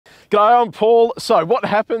G'day, I'm Paul. So what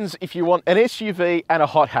happens if you want an SUV and a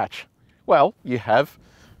hot hatch? Well, you have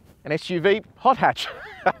an SUV hot hatch.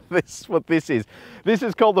 This is what this is. This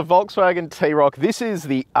is called the Volkswagen T-Roc. This is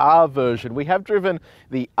the R version. We have driven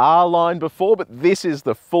the R line before, but this is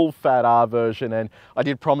the full fat R version, and I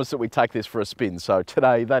did promise that we'd take this for a spin. So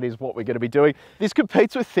today, that is what we're going to be doing. This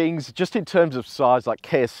competes with things just in terms of size, like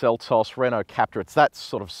Kia Seltos, Renault Captur. It's that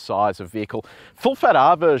sort of size of vehicle. Full fat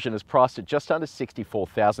R version is priced at just under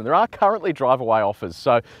 $64,000. There are currently drive-away offers,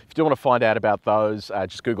 so if you do want to find out about those,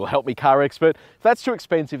 just Google "Help Me CarExpert." If that's too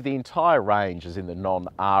expensive, the entire range, as in the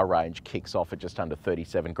non-R range, kicks off at just under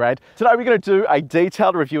 37 grand. Today we're going to do a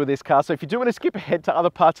detailed review of this car, so if you do want to skip ahead to other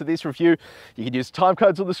parts of this review, you can use time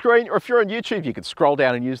codes on the screen, or if you're on YouTube, you can scroll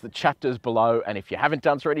down and use the chapters below. And if you haven't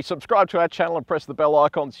done so already, subscribe to our channel and press the bell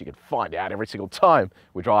icon so you can find out every single time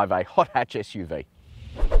we drive a hot hatch SUV.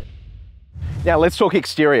 Now let's talk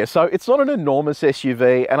exterior. So it's not an enormous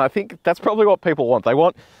SUV, and I think that's probably what people want. They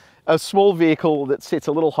want a small vehicle that sits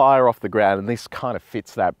a little higher off the ground, and this kind of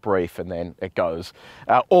fits that brief, and then it goes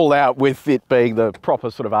all out with it being the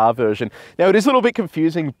proper sort of R version. Now it is a little bit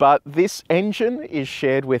confusing, but this engine is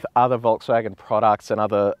shared with other Volkswagen products and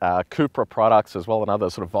other Cupra products as well, and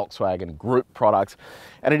other sort of Volkswagen Group products,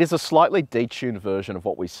 and it is a slightly detuned version of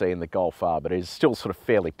what we see in the Golf R, but it is still sort of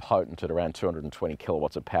fairly potent at around 220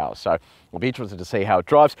 kilowatts of power. So we'll be interested to see how it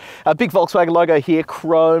drives. A big Volkswagen logo here,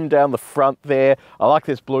 chrome down the front there. I like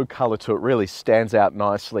this blue colour to it, really stands out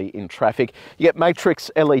nicely in traffic. You get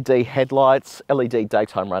matrix LED headlights, LED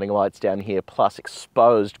daytime running lights down here, plus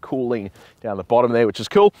exposed cooling down the bottom there, which is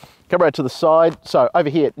cool. Come right to the side. So over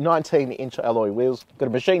here, 19-inch alloy wheels. Got a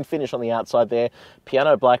machine finish on the outside there,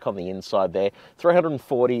 piano black on the inside there,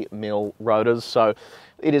 340mm rotors. So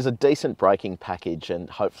it is a decent braking package, and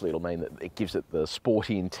hopefully it'll mean that it gives it the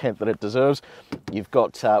sporty intent that it deserves. You've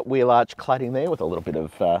got wheel arch cladding there with a little bit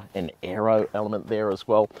of an aero element there as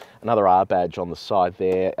well. Another R badge on the side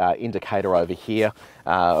there, indicator over here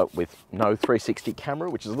with no 360 camera,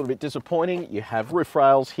 which is a little bit disappointing. You have roof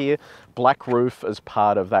rails here, black roof as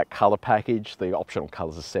part of that color package. The optional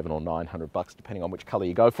colors are $700 or $900 depending on which color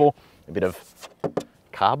you go for. A bit of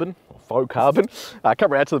carbon, or faux carbon.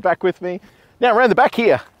 Come around to the back with me. Now around the back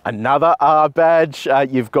here, another R badge.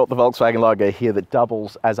 You've got the Volkswagen logo here that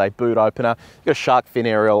doubles as a boot opener. You've got a shark fin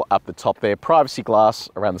aerial up the top there, privacy glass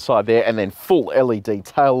around the side there, and then full LED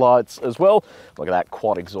tail lights as well. Look at that,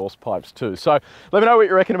 quad exhaust pipes too. So let me know what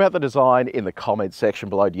you reckon about the design in the comments section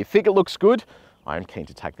below. Do you think it looks good? I am keen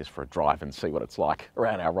to take this for a drive and see what it's like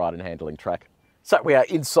around our ride and handling track. So we are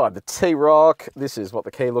inside the T-Roc. This is what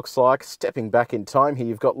the key looks like. Stepping back in time here,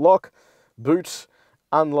 you've got lock, boot,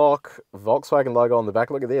 unlock, Volkswagen logo on the back.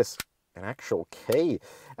 Look at this, an actual key.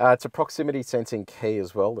 It's a proximity sensing key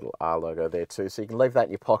as well, little R logo there too. So you can leave that in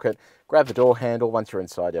your pocket, grab the door handle. Once you're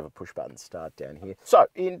inside, you have a push button start down here. So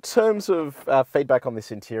in terms of feedback on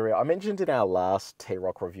this interior, I mentioned in our last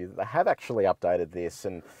T-Roc review that they have actually updated this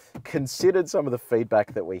and considered some of the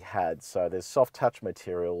feedback that we had. So there's soft touch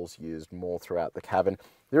materials used more throughout the cabin.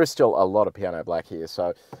 There is still a lot of piano black here,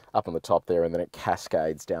 so up on the top there, and then it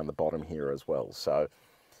cascades down the bottom here as well. So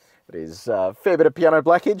it is a fair bit of piano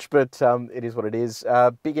blackage, but it is what it is.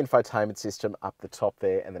 Big infotainment system up the top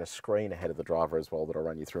there, and then a screen ahead of the driver as well that I'll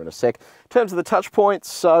run you through in a sec. In terms of the touch points,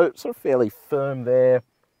 so sort of fairly firm there,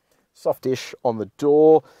 softish on the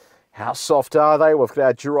door. How soft are they? We've got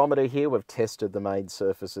our durometer here. We've tested the main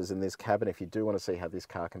surfaces in this cabin. If you do want to see how this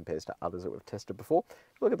car compares to others that we've tested before,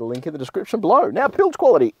 look at the link in the description below. Now, build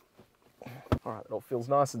quality. All right, it all feels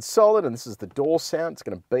nice and solid, and this is the door sound. It's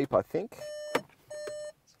going to beep, I think.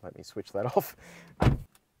 So let me switch that off.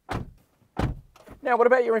 Now, what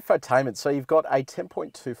about your infotainment? So you've got a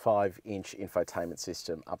 10.25-inch infotainment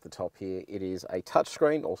system up the top here. It is a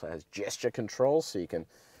touchscreen, also has gesture control, so you can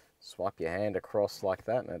swipe your hand across like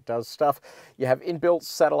that and it does stuff. You have inbuilt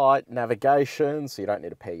satellite navigation, so you don't need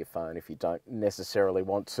to pair your phone if you don't necessarily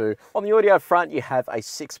want to. On the audio front, you have a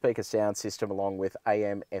 6-speaker sound system along with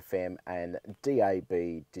AM, FM and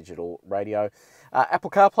DAB digital radio.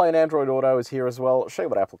 Apple CarPlay and Android Auto is here as well. I'll show you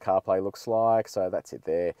what Apple CarPlay looks like. So that's it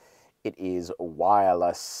there. It is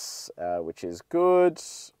wireless, which is good.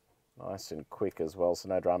 Nice and quick as well, so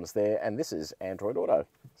no dramas there. And this is Android Auto,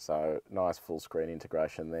 so nice full screen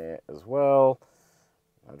integration there as well.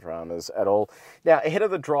 No dramas at all. Now, ahead of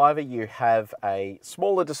the driver, you have a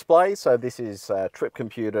smaller display. So this is trip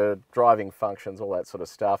computer, driving functions, all that sort of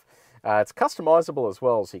stuff. It's customizable as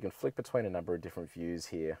well, so you can flick between a number of different views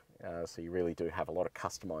here. So you really do have a lot of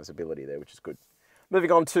customizability there, which is good.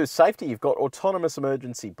 Moving on to safety, you've got autonomous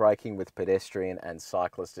emergency braking with pedestrian and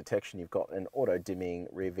cyclist detection. You've got an auto-dimming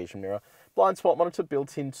rear vision mirror, blind spot monitor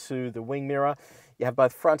built into the wing mirror. You have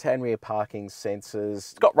both front and rear parking sensors.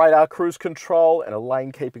 It's got radar cruise control and a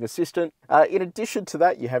lane keeping assistant. In addition to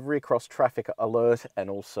that, you have rear cross traffic alert and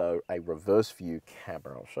also a reverse view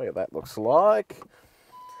camera. I'll show you what that looks like.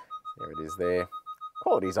 There it is there.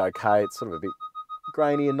 Quality's okay. It's sort of a bit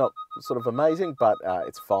grainy and not sort of amazing, but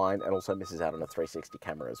it's fine, and also misses out on a 360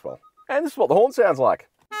 camera as well. And this is what the horn sounds like.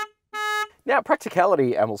 Now,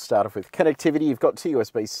 practicality, and we'll start off with connectivity. You've got two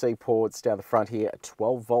USB-C ports down the front here, a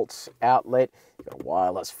 12 volts outlet, you've got a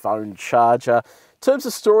wireless phone charger. In terms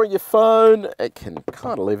of storing your phone, it can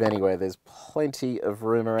kind of live anywhere. There's plenty of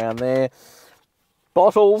room around there.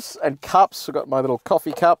 Bottles and cups, I've got my little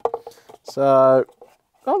coffee cup. So,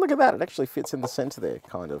 oh, look at that, it actually fits in the center there,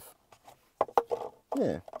 kind of.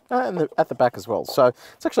 Yeah, and at the back as well. So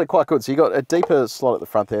it's actually quite good. So you've got a deeper slot at the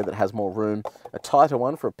front there that has more room, a tighter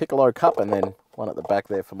one for a piccolo cup, and then one at the back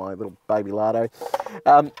there for my little baby latte.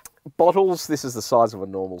 Bottles, this is the size of a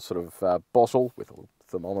normal sort of bottle with a little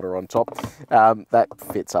thermometer on top. That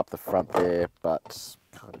fits up the front there, but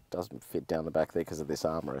kind of doesn't fit down the back there because of this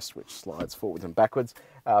armrest, which slides forwards and backwards.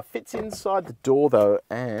 Fits inside the door though,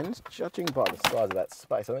 and judging by the size of that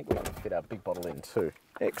space, I think we can fit our big bottle in too.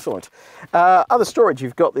 Excellent. Other storage,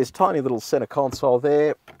 you've got this tiny little center console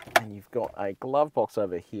there, and you've got a glove box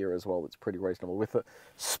over here as well that's pretty reasonable with a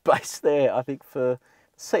space there, I think, for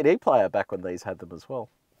CD player back when these had them as well.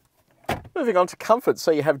 Moving on to comfort,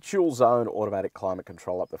 so you have dual zone automatic climate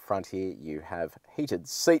control up the front here. You have heated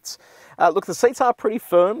seats. Look, the seats are pretty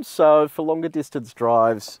firm, so for longer distance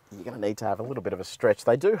drives, you're going to need to have a little bit of a stretch.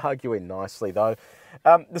 They do hug you in nicely though.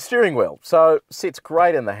 The steering wheel, so sits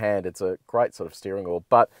great in the hand. It's a great sort of steering wheel,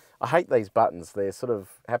 but I hate these buttons. They're sort of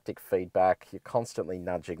haptic feedback. You're constantly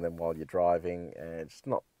nudging them while you're driving, and just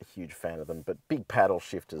not a huge fan of them, but big paddle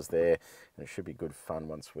shifters there, and it should be good fun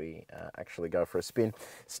once we actually go for a spin.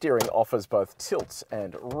 Steering offers both tilt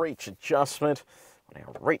and reach adjustment. On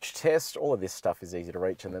our reach test, all of this stuff is easy to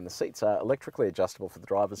reach, and then the seats are electrically adjustable for the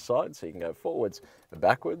driver's side, so you can go forwards and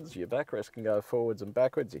backwards. Your backrest can go forwards and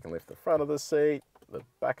backwards. You can lift the front of the seat, the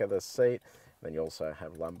back of the seat, and then you also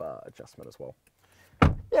have lumbar adjustment as well.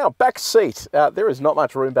 Now, back seat. There is not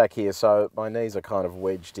much room back here, so my knees are kind of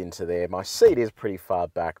wedged into there. My seat is pretty far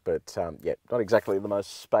back, but yeah, not exactly the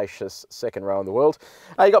most spacious second row in the world.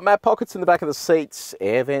 You've got map pockets in the back of the seats,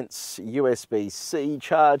 air vents, USB-C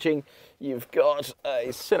charging. You've got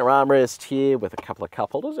a center armrest here with a couple of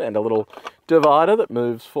cup holders and a little divider that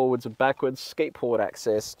moves forwards and backwards. Ski port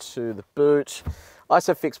access to the boot.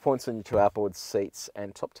 ISOFIX points on your two outboard seats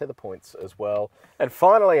and top tether points as well. And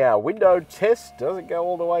finally, our window test. Does it go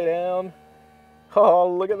all the way down? Oh,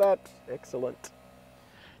 look at that. Excellent.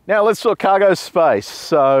 Now let's talk cargo space.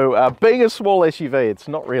 So being a small SUV, it's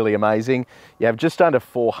not really amazing. You have just under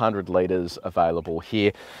 400 litres available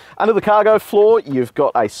here. Under the cargo floor, you've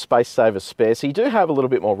got a space saver spare. So you do have a little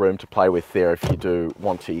bit more room to play with there if you do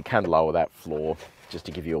want to. You can lower that floor just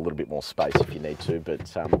to give you a little bit more space if you need to, but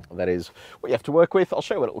that is what you have to work with. I'll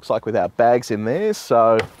show you what it looks like with our bags in there.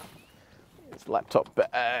 So it's laptop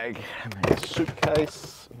bag, and then a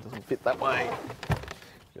suitcase. It doesn't fit that way.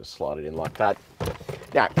 Just slide it in like that.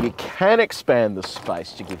 Now, you can expand the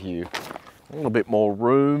space to give you a little bit more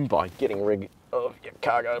room by getting rid of your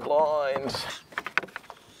cargo blinds.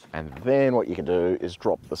 And then what you can do is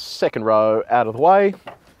drop the second row out of the way,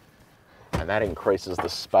 and that increases the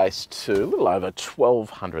space to a little over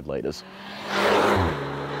 1,200 litres.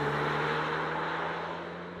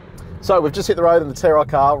 So we've just hit the road in the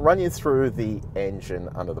T-Roc R. Run you through the engine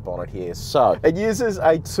under the bonnet here. So it uses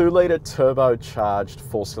a 2-litre turbocharged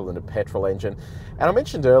 4-cylinder petrol engine. And I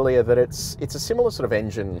mentioned earlier that it's a similar sort of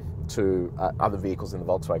engine to other vehicles in the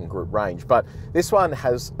Volkswagen Group range, but this one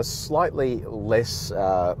has a slightly less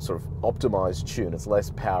sort of optimized tune. It's less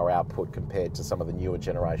power output compared to some of the newer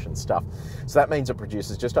generation stuff. So that means it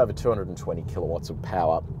produces just over 220 kilowatts of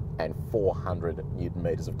power and 400 Newton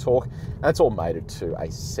meters of torque. And it's all mated to a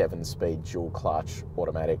 7-speed dual clutch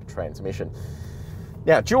automatic transmission.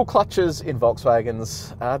 Now, dual clutches in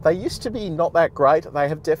Volkswagens, they used to be not that great. They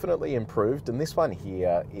have definitely improved, and this one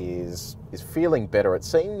here is feeling better. It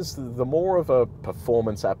seems the more of a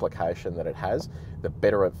performance application that it has, the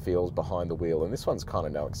better it feels behind the wheel, and this one's kind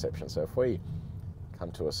of no exception. So if we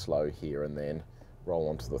come to a slow here and then roll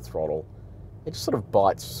onto the throttle, it just sort of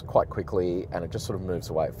bites quite quickly and it just sort of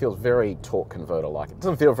moves away. It feels very torque converter-like. It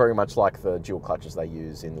doesn't feel very much like the dual clutches they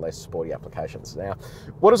use in less sporty applications. Now,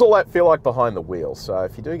 what does all that feel like behind the wheel? So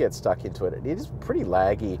if you do get stuck into it, it is pretty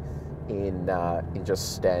laggy in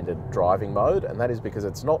just standard driving mode, and that is because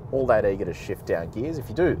it's not all that eager to shift down gears. If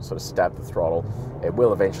you do sort of stab the throttle, it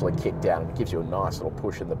will eventually kick down, and it gives you a nice little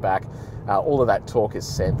push in the back. All of that torque is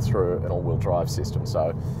sent through an all-wheel drive system, so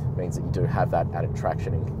it means that you do have that added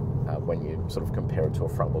traction when you sort of compare it to a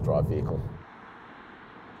front-wheel drive vehicle.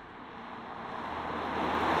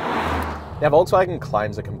 Now, Volkswagen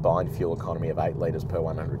claims a combined fuel economy of 8 litres per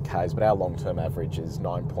 100 k's, but our long-term average is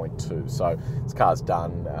 9.2. So this car's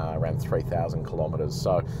done around 3,000 kilometres.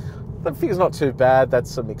 So the figure's not too bad.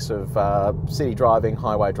 That's a mix of city driving,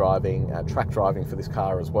 highway driving, track driving for this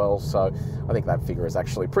car as well. So I think that figure is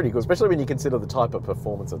actually pretty good, especially when you consider the type of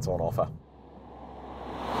performance that's on offer.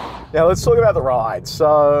 Now let's talk about the ride.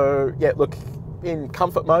 So yeah, look, in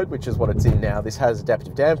comfort mode, which is what it's in now, this has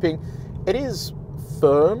adaptive damping. It is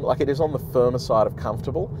firm, like it is on the firmer side of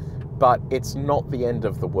comfortable, but it's not the end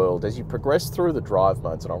of the world. As you progress through the drive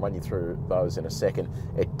modes, and I'll run you through those in a second,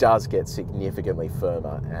 it does get significantly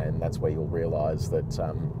firmer, and that's where you'll realise that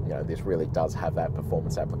you know, this really does have that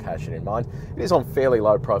performance application in mind. It is on fairly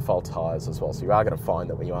low profile tyres as well, so you are going to find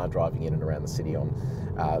that when you are driving in and around the city on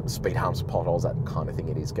speed humps, potholes, that kind of thing,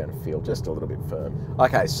 it is going to feel just a little bit firm.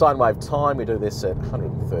 Okay, sine wave time, we do this at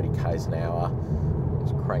 130 k's an hour.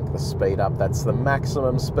 Just crank the speed up. That's the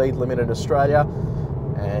maximum speed limit in Australia.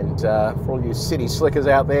 And for all you city slickers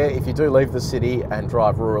out there, if you do leave the city and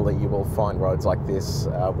drive rurally, you will find roads like this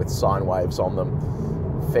with sine waves on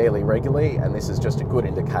them fairly regularly, and this is just a good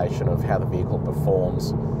indication of how the vehicle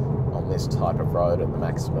performs on this type of road at the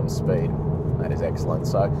maximum speed. That is excellent.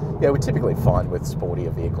 So yeah, we typically find with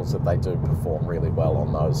sportier vehicles that they do perform really well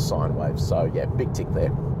on those sine waves. So yeah, big tick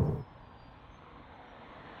there.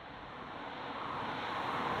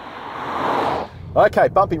 Okay,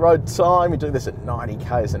 bumpy road time. We do this at 90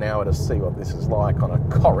 k's an hour to see what this is like on a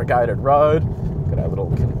corrugated road. Got our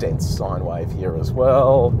little condensed sine wave here as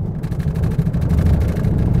well.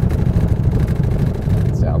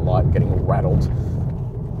 It's our light getting rattled.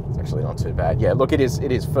 It's actually not too bad. Yeah, look, it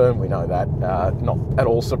is firm, we know that. Not at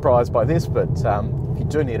all surprised by this, but if you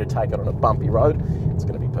do need to take it on a bumpy road, it's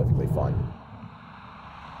going to be perfectly fine.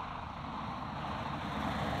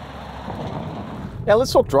 Now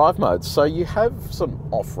let's talk drive modes. So you have some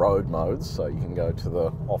off-road modes, so you can go to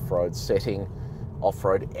the off-road setting,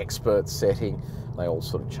 off-road expert setting. They all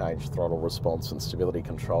sort of change throttle response and stability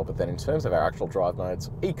control, but then in terms of our actual drive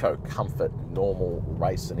modes, eco, comfort, normal,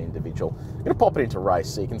 race and individual. I'm going to pop it into race,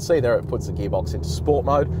 so you can see there it puts the gearbox into sport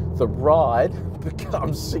mode. The ride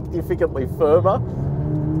becomes significantly firmer,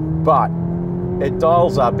 but it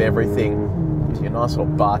dials up everything. Gives you a nice little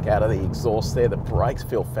bark out of the exhaust there. The brakes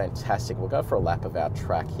feel fantastic. We'll go for a lap of our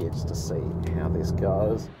track here just to see how this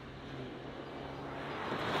goes.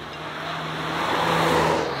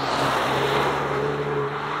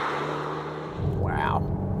 Wow.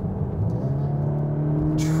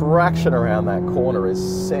 Traction around that corner is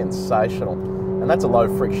sensational. And that's a low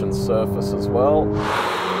friction surface as well.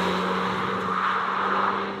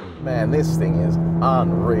 Man, this thing is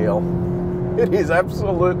unreal. It is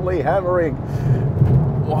absolutely hammering.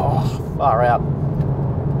 Whoa, far out.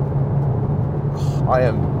 I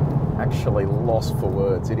am actually lost for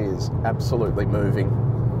words. It is absolutely moving.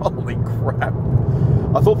 Holy crap.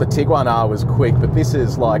 I thought the Tiguan R was quick, but this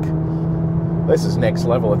is next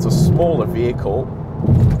level. It's a smaller vehicle.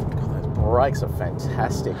 God, those brakes are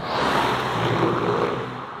fantastic.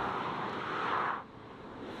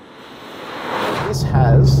 This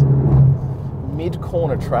has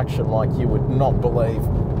mid-corner traction like you would not believe.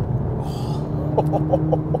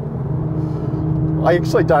 I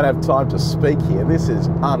actually don't have time to speak here. This is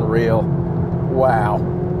unreal. Wow.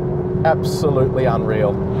 Absolutely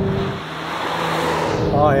unreal.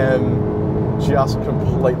 I am just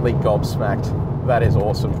completely gobsmacked. That is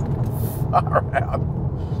awesome. Far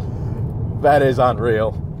out. That is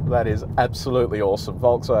unreal. That is absolutely awesome.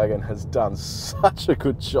 Volkswagen has done such a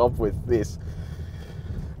good job with this.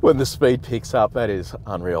 When the speed picks up, that is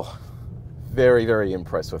unreal. Very, very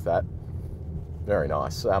impressed with that. Very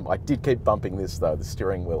nice. I did keep bumping this though, the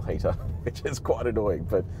steering wheel heater, which is quite annoying,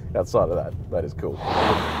 but outside of that, that is cool.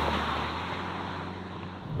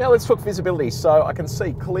 Now let's talk visibility. So I can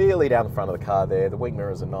see clearly down the front of the car there. The wing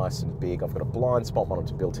mirrors are nice and big. I've got a blind spot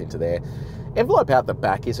monitor built into there. Envelope out the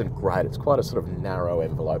back isn't great. It's quite a sort of narrow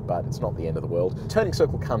envelope, but it's not the end of the world. Turning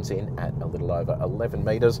circle comes in at a little over 11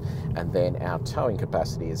 meters, and then our towing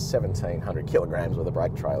capacity is 1,700 kilograms with a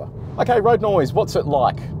brake trailer. Okay, road noise, what's it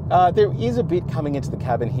like? There is a bit coming into the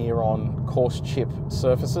cabin here on coarse chip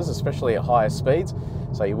surfaces, especially at higher speeds.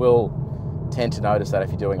 So you will tend to notice that if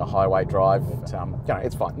you're doing a highway drive. But, you know,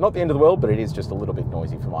 it's fine. Not the end of the world, but it is just a little bit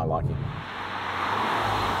noisy for my liking.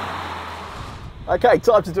 Okay,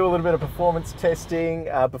 time to do a little bit of performance testing.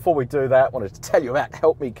 Before we do that, I wanted to tell you about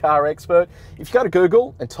Help Me CarExpert. If you go to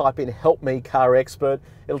Google and type in Help Me CarExpert,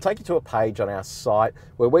 it'll take you to a page on our site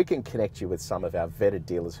where we can connect you with some of our vetted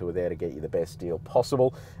dealers who are there to get you the best deal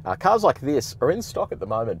possible. Cars like this are in stock at the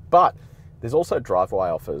moment, but there's also driveway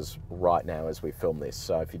offers right now as we film this.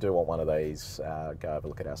 So if you do want one of these, go have a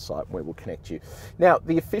look at our site and we will connect you. Now,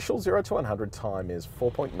 the official 0 to 100 time is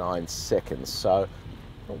 4.9 seconds. So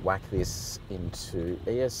I'll whack this into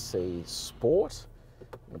ESC Sport. I'm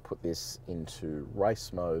going to put this into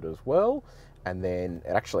race mode as well. And then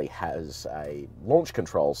it actually has a launch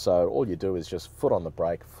control. So all you do is just foot on the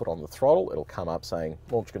brake, foot on the throttle. It'll come up saying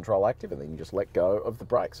launch control active, and then you just let go of the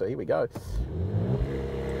brake. So here we go.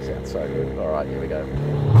 Sounds so good. All right, here we go.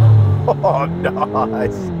 Oh,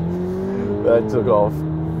 nice. That took off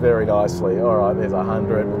very nicely. All right, there's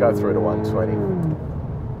 100. We'll go through to 120.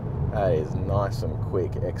 That is nice and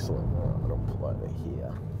quick. Excellent. I'm going to pull over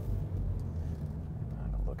here.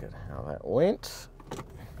 Have a look at how that went.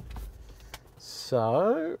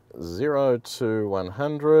 So 0 to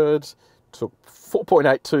 100 took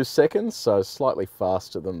 4.82 seconds, so slightly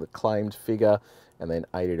faster than the claimed figure. And then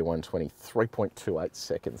 80 to 120, 3.28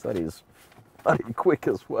 seconds. That is bloody quick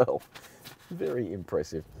as well. Very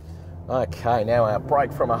impressive. Okay, now our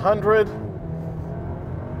brake from 100.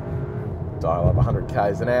 Dial up 100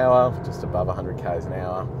 k's an hour, just above 100 k's an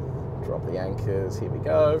hour. Drop the anchors, here we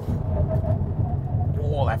go.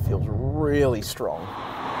 Oh, that feels really strong.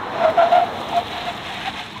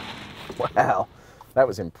 Wow, that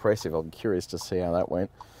was impressive. I'm curious to see how that went.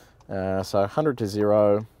 So 100 to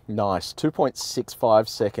 0, nice. 2.65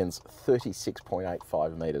 seconds,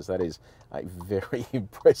 36.85 meters. That is a very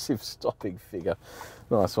impressive stopping figure.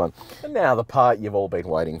 Nice one. And now the part you've all been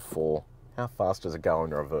waiting for. How fast does it go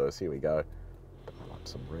in reverse? Here we go. I like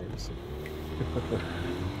some revs.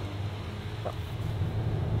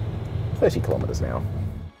 30 kilometers an hour.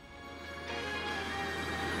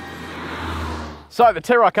 So the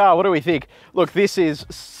T-Roc R, what do we think? Look, this is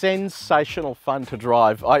sensational fun to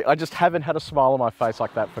drive. I just haven't had a smile on my face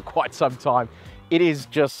like that for quite some time. It is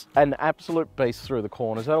just an absolute beast through the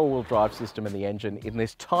corners. That all-wheel drive system and the engine in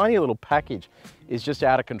this tiny little package is just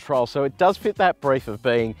out of control. So it does fit that brief of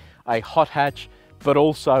being a hot hatch, but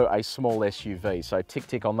also a small SUV. So tick,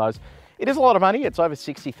 tick on those. It is a lot of money. It's over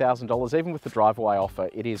 $60,000. Even with the driveway offer,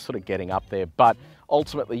 it is sort of getting up there. But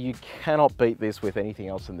ultimately, you cannot beat this with anything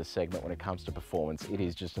else in the segment when it comes to performance. It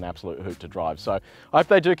is just an absolute hoot to drive. So I hope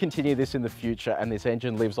they do continue this in the future and this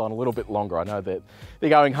engine lives on a little bit longer. I know that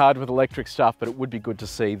they're going hard with electric stuff, but it would be good to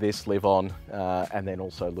see this live on and then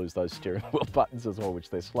also lose those steering wheel buttons as well,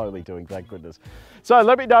 which they're slowly doing, thank goodness. So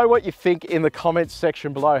let me know what you think in the comments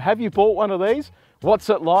section below. Have you bought one of these?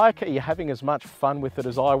 What's it like? Are you having as much fun with it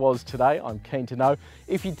as I was today? I'm keen to know.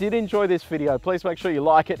 If you did enjoy this video, please make sure you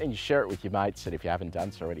like it and you share it with your mates. And if you haven't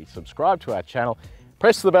done so already, subscribe to our channel.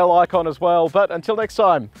 Press the bell icon as well. But until next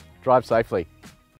time, drive safely.